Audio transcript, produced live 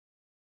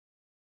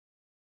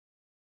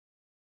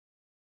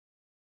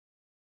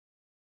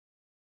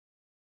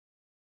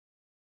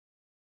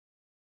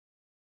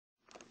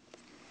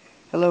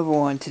Hello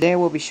everyone, today I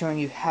will be showing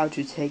you how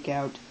to take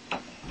out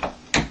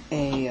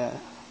a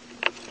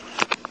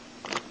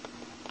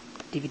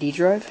DVD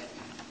drive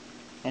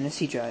and a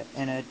C drive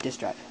and a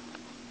disk drive.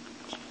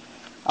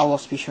 I'll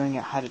also be showing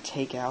you how to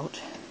take out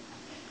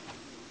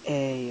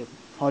a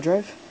hard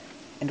drive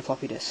and a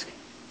floppy disk.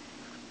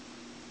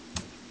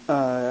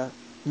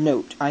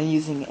 Note, I'm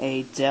using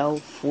a Dell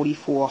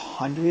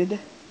 4400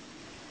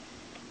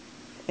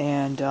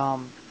 and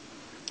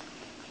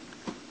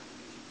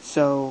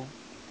so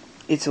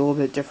it's a little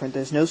bit different.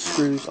 There's no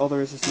screws, all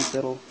there is these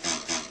little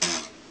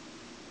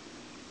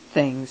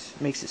things.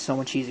 Makes it so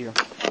much easier.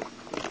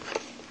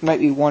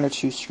 Might be one or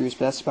two screws,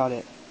 but that's about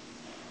it.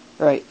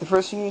 Alright, the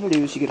first thing you're going to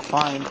do is you're going to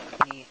find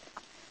any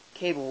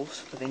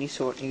cables of any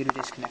sort and you're going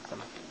to disconnect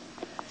them.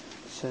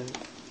 So,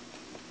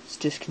 let's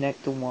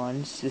disconnect the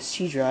ones to the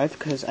C drive,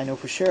 because I know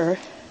for sure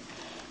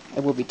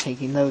I will be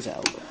taking those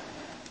out.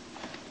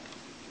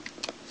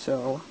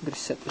 So, I'm going to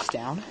set this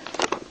down.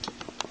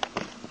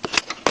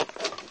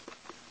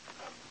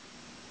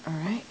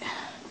 Alright.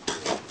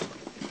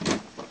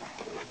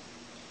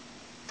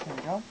 There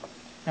we go.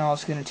 Now I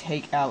was going to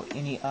take out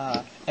any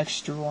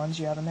extra ones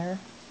you have in there.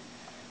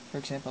 For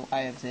example, I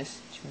have this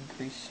to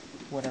increase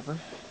whatever.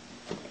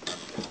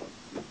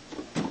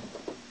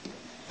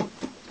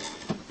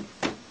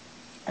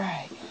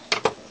 Alright.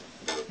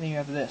 Then you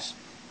have this.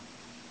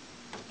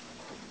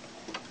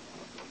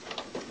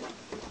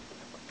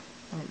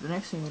 Alright, the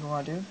next thing you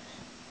want to do is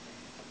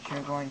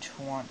you're going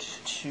to want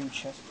to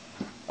just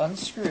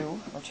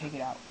unscrew or take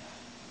it out.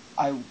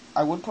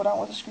 I would put out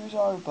what the screws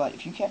are, but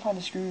if you can't find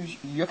the screws,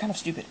 you're kind of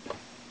stupid.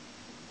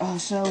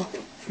 So,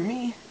 for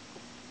me,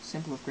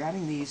 simple of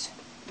grabbing these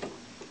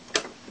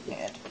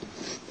and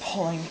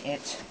pulling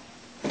it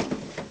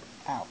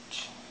out.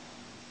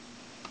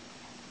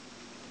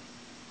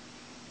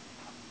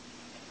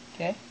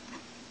 Okay?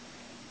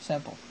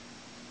 Simple.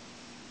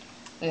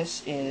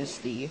 This is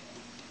the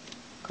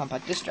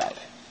compact disk drive.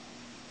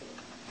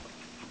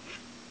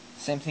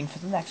 Same thing for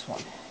the next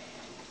one.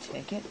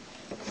 Take it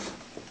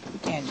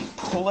and you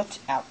pull it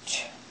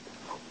out.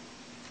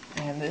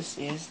 And this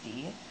is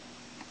the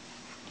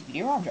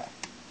DVD-ROM drive.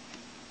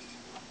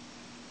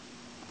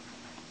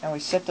 Now we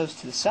set those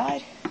to the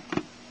side.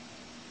 And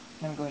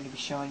I'm going to be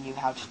showing you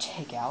how to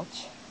take out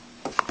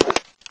the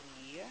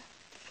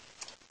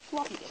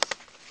floppy disk.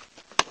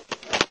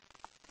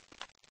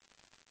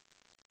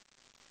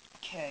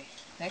 Okay,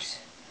 next,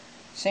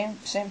 same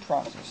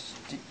process.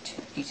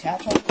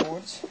 Detach all the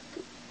cords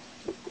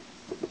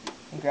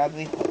and grab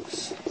the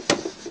hooks.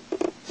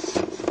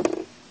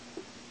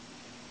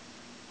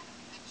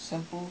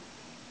 Simple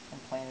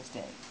and plain as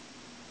day.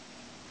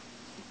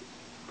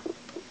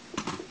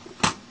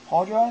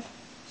 Hard drive,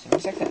 same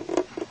exact thing.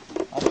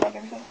 Unplug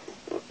everything.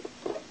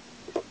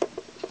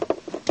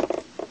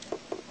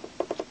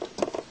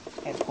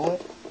 And pull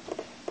it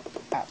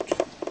out.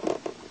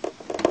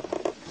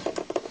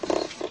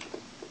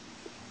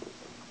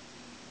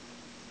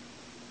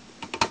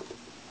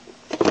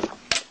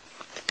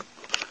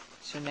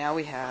 So now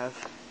we have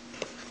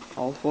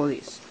all four of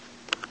these.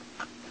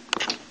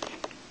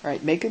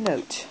 Alright, make a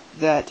note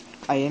that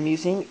I am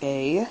using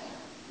a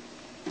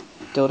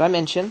Dell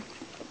Dimension.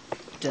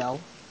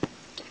 Dell.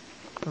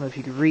 I don't know if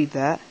you can read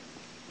that.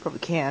 Probably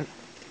can't.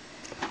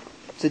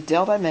 It's a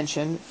Dell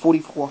Dimension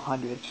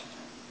 4400.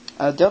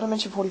 Dell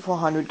Dimension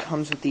 4400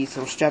 comes with these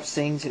little straps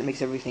things, and it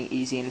makes everything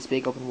easy, and it's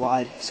big, open,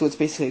 wide. So it's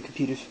basically a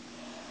computer.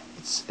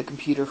 It's a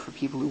computer for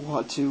people who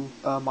want to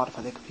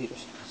modify their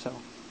computers. So,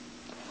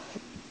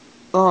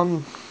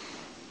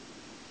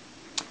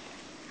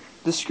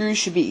 the screws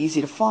should be easy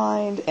to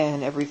find,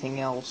 and everything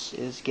else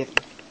is given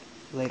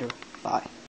later. Bye.